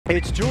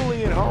It's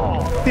Julian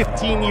Hall,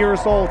 15 years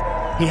old.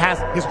 He has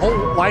his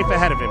whole life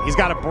ahead of him. He's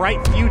got a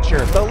bright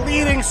future. The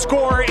leading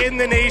scorer in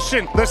the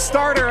nation, the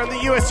starter on the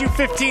US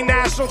U-15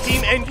 national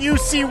team, and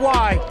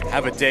UCY.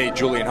 Have a day,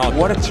 Julian Hall.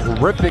 What a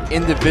terrific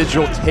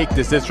individual take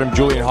this is from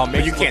Julian Hall.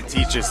 But you can't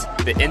teach us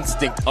the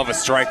instinct of a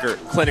striker,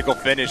 clinical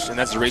finish, and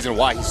that's the reason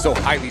why he's so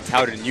highly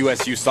touted in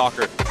USU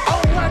soccer.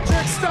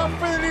 Electric stuff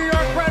for the New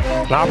York Red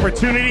Bulls. An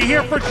opportunity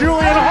here for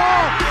Julian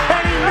Hall,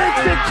 and he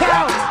makes it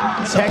count.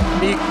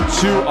 Technique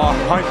to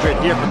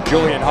 100 here from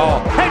Julian Hall.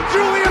 And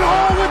Julian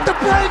Hall with the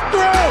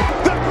breakthrough!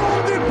 The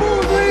Golden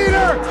Boot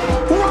leader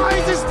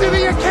rises to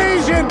the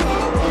occasion!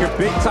 Your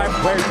big-time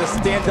players to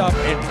stand up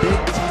in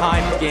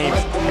big-time games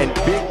and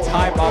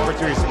big-time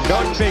opportunities.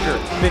 None bigger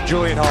than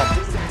Julian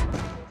Hall.